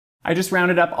I just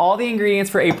rounded up all the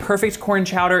ingredients for a perfect corn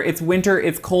chowder. It's winter,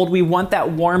 it's cold. We want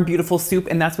that warm, beautiful soup,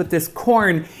 and that's what this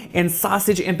corn and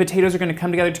sausage and potatoes are gonna come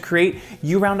together to create.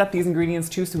 You round up these ingredients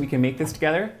too so we can make this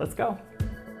together. Let's go.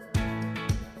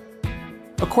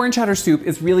 A corn chowder soup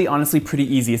is really honestly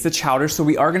pretty easy. It's a chowder, so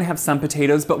we are gonna have some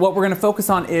potatoes, but what we're gonna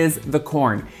focus on is the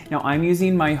corn. Now I'm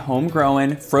using my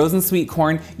homegrown frozen sweet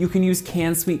corn. You can use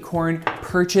canned sweet corn,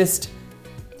 purchased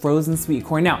frozen sweet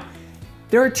corn. Now,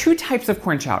 there are two types of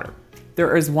corn chowder.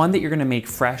 There is one that you're gonna make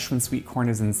fresh when sweet corn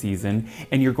is in season,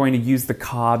 and you're going to use the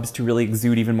cobs to really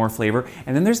exude even more flavor.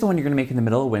 And then there's the one you're gonna make in the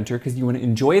middle of winter because you wanna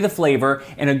enjoy the flavor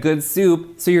and a good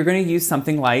soup, so you're gonna use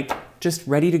something like just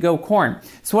ready to go corn.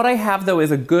 So what I have though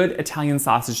is a good Italian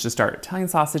sausage to start. Italian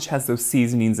sausage has those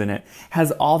seasonings in it,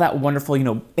 has all that wonderful,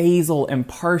 basil and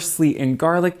parsley and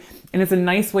garlic, and it's a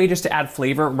nice way just to add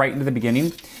flavor right into the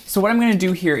beginning. So what I'm gonna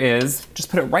do here is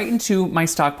just put it right into my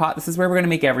stock pot. This is where we're gonna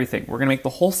make everything. We're gonna make the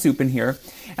whole soup in here.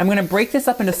 I'm gonna break this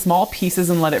up into small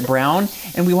pieces and let it brown,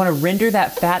 and we wanna render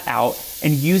that fat out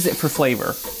and use it for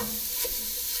flavor.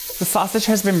 The sausage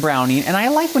has been browning, and I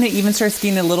like when it even starts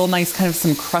getting a little nice kind of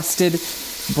some crusted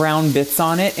brown bits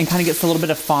on it and kind of gets a little bit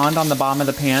of fond on the bottom of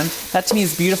the pan. That to me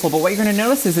is beautiful, but what you're gonna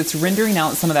notice is it's rendering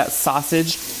out some of that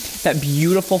sausage, that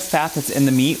beautiful fat that's in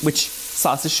the meat, which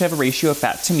sausage should have a ratio of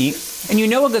fat to meat. And you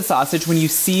know a good sausage when you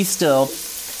see still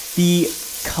the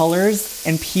colors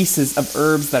and pieces of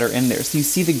herbs that are in there. So you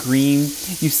see the green,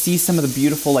 you see some of the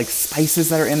beautiful spices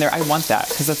that are in there. I want that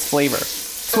because that's flavor.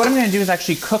 So what I'm gonna do is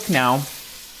actually cook now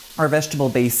our vegetable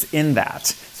base in that.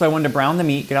 So I wanted to brown the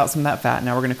meat, get out some of that fat,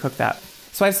 now we're gonna cook that.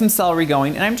 So I have some celery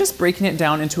going, and I'm just breaking it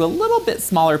down into a little bit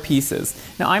smaller pieces.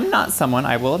 Now I'm not someone,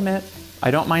 I will admit, I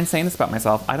don't mind saying this about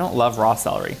myself, I don't love raw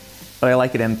celery, but I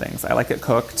like it in things. I like it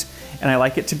cooked, and I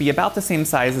like it to be about the same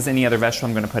size as any other vegetable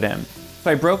I'm gonna put in. So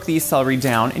I broke these celery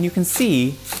down, and you can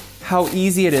see how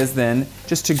easy it is then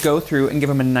just to go through and give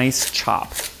them a nice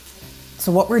chop.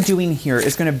 So what we're doing here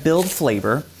is gonna build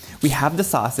flavor. We have the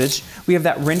sausage, we have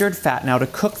that rendered fat now to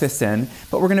cook this in,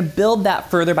 but we're gonna build that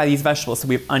further by these vegetables. So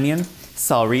we have onion,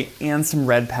 celery, and some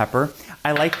red pepper.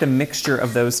 I like the mixture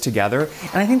of those together,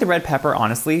 and I think the red pepper,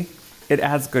 honestly, it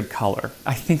adds good color.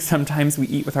 I think sometimes we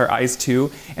eat with our eyes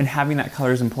too, and having that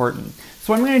color is important.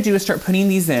 So what I'm gonna do is start putting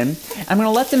these in. I'm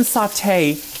gonna let them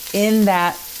saute in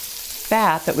that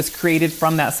fat that was created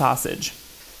from that sausage.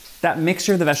 That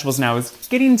mixture of the vegetables now is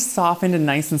getting softened and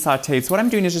nice and sauteed. So what I'm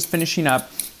doing is just finishing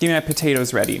up getting my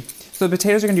potatoes ready. So the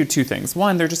potatoes are gonna do two things.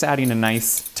 One, they're just adding a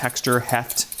nice texture,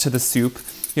 heft to the soup.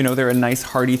 They're a nice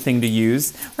hearty thing to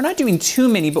use. We're not doing too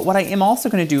many, but what I am also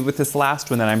gonna do with this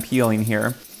last one that I'm peeling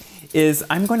here is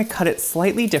I'm going to cut it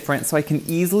slightly different so I can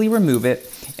easily remove it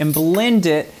and blend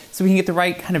it so we can get the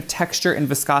right kind of texture and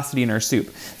viscosity in our soup.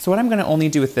 So what I'm gonna only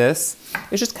do with this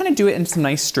is just kind of do it in some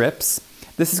nice strips.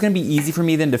 This is gonna be easy for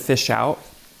me then to fish out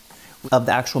of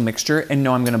the actual mixture and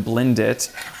know I'm gonna blend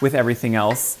it with everything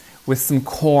else, with some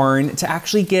corn to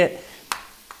actually get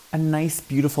a nice,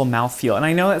 beautiful mouthfeel. And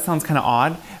I know that sounds kind of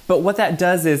odd, but what that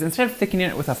does is instead of thickening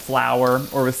it with a flour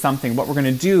or with something, what we're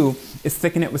gonna do is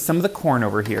thicken it with some of the corn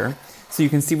over here. So you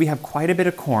can see we have quite a bit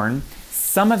of corn.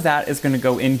 Some of that is gonna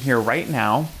go in here right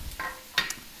now.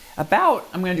 I'm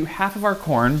gonna do half of our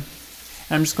corn, and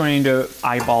I'm just going to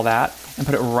eyeball that and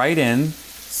put it right in.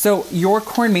 So your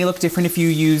corn may look different if you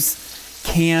use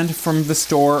canned from the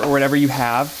store or whatever you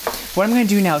have. What I'm gonna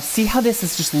do now, see how this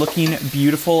is just looking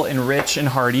beautiful and rich and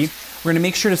hearty? We're gonna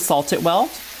make sure to salt it well,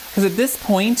 because at this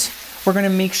point, we're gonna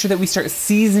make sure that we start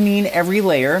seasoning every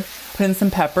layer, put in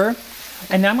some pepper,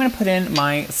 and now I'm gonna put in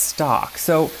my stock.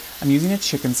 So I'm using a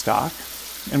chicken stock,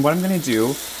 and what I'm gonna do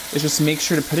is just make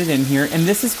sure to put it in here, and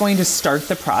this is going to start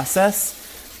the process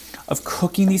of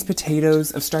cooking these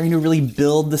potatoes, of starting to really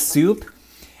build the soup.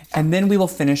 And then we will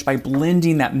finish by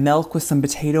blending that milk with some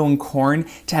potato and corn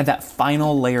to add that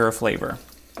final layer of flavor.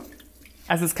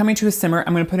 As it's coming to a simmer,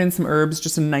 I'm gonna put in some herbs,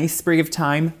 just a nice sprig of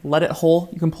thyme, let it whole,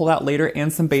 you can pull it out later,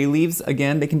 and some bay leaves.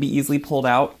 Again, they can be easily pulled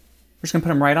out. We're just gonna put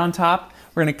them right on top.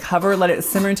 We're gonna cover, let it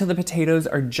simmer until the potatoes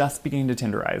are just beginning to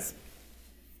tenderize.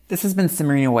 This has been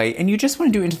simmering away, and you just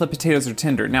wanna do it until the potatoes are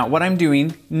tender. Now, what I'm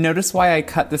doing, notice why I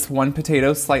cut this one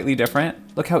potato slightly different.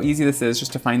 Look how easy this is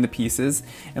just to find the pieces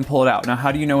and pull it out. Now,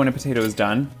 how do you know when a potato is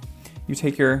done? You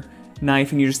take your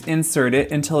knife and you just insert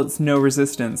it until it's no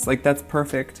resistance. That's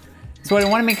perfect. So what I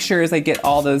wanna make sure is I get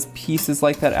all those pieces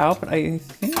like that out, but I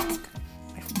think,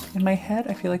 in my head,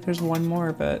 I feel like there's one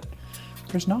more, but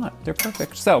there's not, they're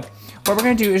perfect. So what we're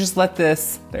gonna do is just let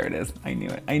this, there it is, I knew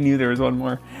it, I knew there was one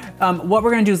more. What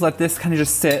we're gonna do is let this kind of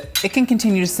just sit. It can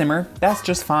continue to simmer, that's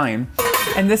just fine.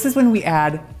 And this is when we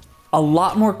add a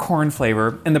lot more corn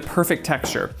flavor and the perfect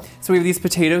texture. So we have these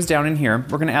potatoes down in here.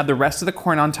 We're gonna add the rest of the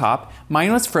corn on top.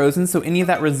 Mine was frozen, so any of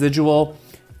that residual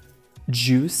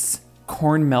juice,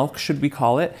 corn milk should we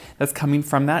call it, that's coming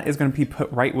from that is gonna be put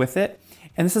right with it.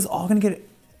 And this is all gonna get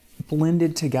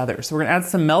blended together. So we're gonna add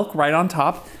some milk right on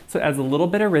top, so it adds a little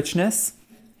bit of richness.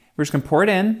 We're just gonna pour it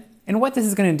in. And what this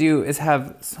is gonna do is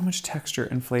have so much texture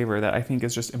and flavor that I think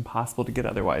is just impossible to get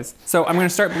otherwise. So I'm gonna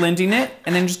start blending it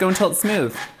and then just go until it's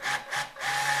smooth.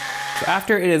 So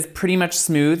after it is pretty much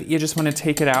smooth, you just wanna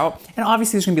take it out. And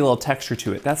obviously there's gonna be a little texture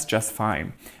to it, that's just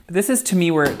fine. But this is to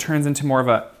me where it turns into more of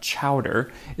a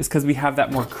chowder, is because we have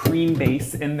that more cream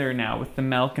base in there now with the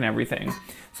milk and everything.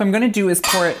 So I'm gonna do is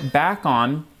pour it back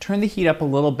on, turn the heat up a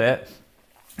little bit,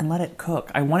 and let it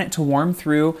cook. I want it to warm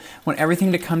through, I want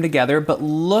everything to come together, but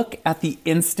look at the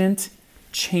instant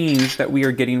change that we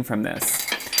are getting from this.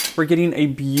 We're getting a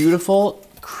beautiful,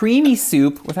 creamy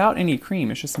soup without any cream.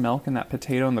 It's just milk and that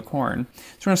potato and the corn. So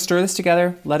we're gonna stir this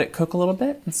together, let it cook a little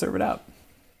bit, and serve it up.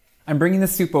 I'm bringing the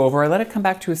soup over. I let it come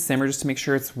back to a simmer just to make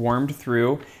sure it's warmed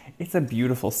through. It's a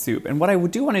beautiful soup. And what I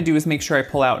do wanna do is make sure I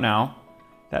pull out now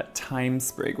that thyme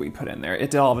sprig we put in there.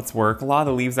 It did all of its work. A lot of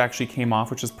the leaves actually came off,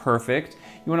 which is perfect.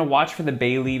 You wanna watch for the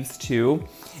bay leaves too,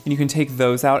 and you can take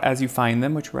those out as you find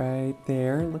them, which right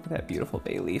there, look at that beautiful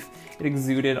bay leaf. It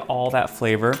exuded all that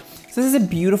flavor. So this is a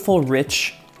beautiful,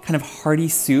 rich, kind of hearty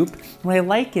soup. What I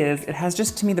like is it has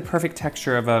just to me the perfect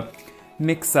texture of a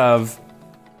mix of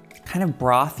kind of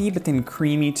brothy, but then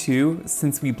creamy too,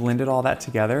 since we blended all that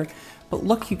together. But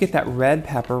look, you get that red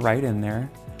pepper right in there.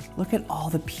 Look at all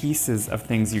the pieces of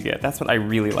things you get. That's what I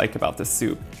really like about this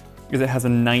soup, is it has a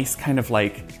nice kind of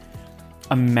like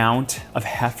amount of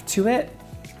heft to it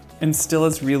and still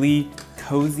is really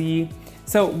cozy.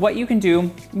 So what you can do,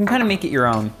 you can kind of make it your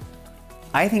own.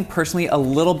 I think personally a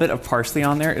little bit of parsley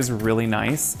on there is really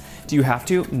nice. Do you have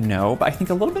to? No, but I think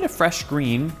a little bit of fresh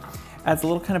green adds a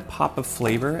little kind of pop of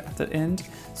flavor at the end.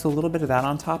 So a little bit of that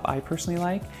on top, I personally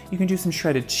like. You can do some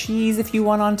shredded cheese if you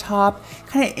want on top.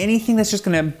 Kind of anything that's just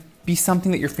gonna be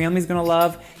something that your family's gonna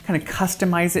love. Kind of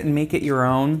customize it and make it your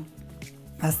own.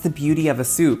 That's the beauty of a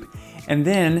soup. And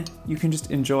then you can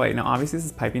just enjoy. Now obviously this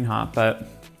is piping hot, but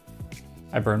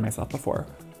I burned myself before.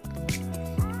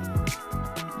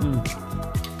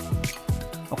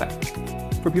 Okay.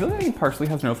 For people that think parsley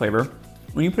has no flavor,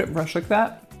 when you put it fresh like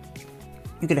that,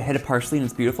 you get a head of parsley and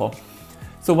it's beautiful.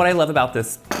 So what I love about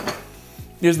this,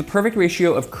 there's the perfect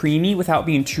ratio of creamy without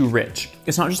being too rich.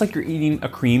 It's not just like you're eating a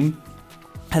cream.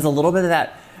 It has a little bit of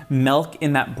that milk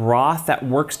in that broth that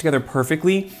works together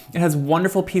perfectly. It has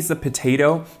wonderful pieces of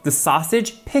potato. The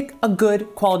sausage, pick a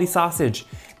good quality sausage.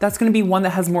 That's gonna be one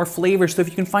that has more flavor. So if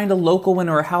you can find a local one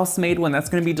or a house-made one, that's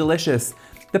gonna be delicious.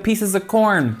 The pieces of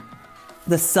corn.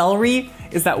 The celery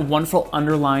is that wonderful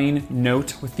underlying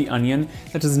note with the onion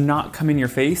that does not come in your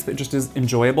face, but just is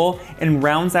enjoyable and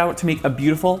rounds out to make a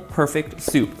beautiful, perfect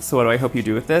soup. So what do I hope you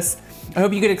do with this? I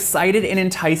hope you get excited and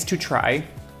enticed to try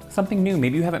something new.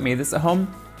 Maybe you haven't made this at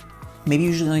home. Maybe you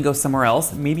usually go somewhere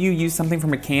else. Maybe you use something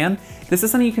from a can. This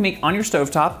is something you can make on your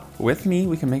stovetop with me.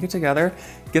 We can make it together.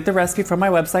 Get the recipe from my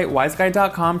website,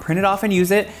 wyseguide.com, print it off and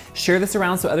use it. Share this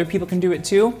around so other people can do it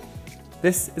too.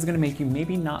 This is gonna make you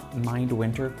maybe not mind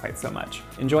winter quite so much.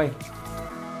 Enjoy.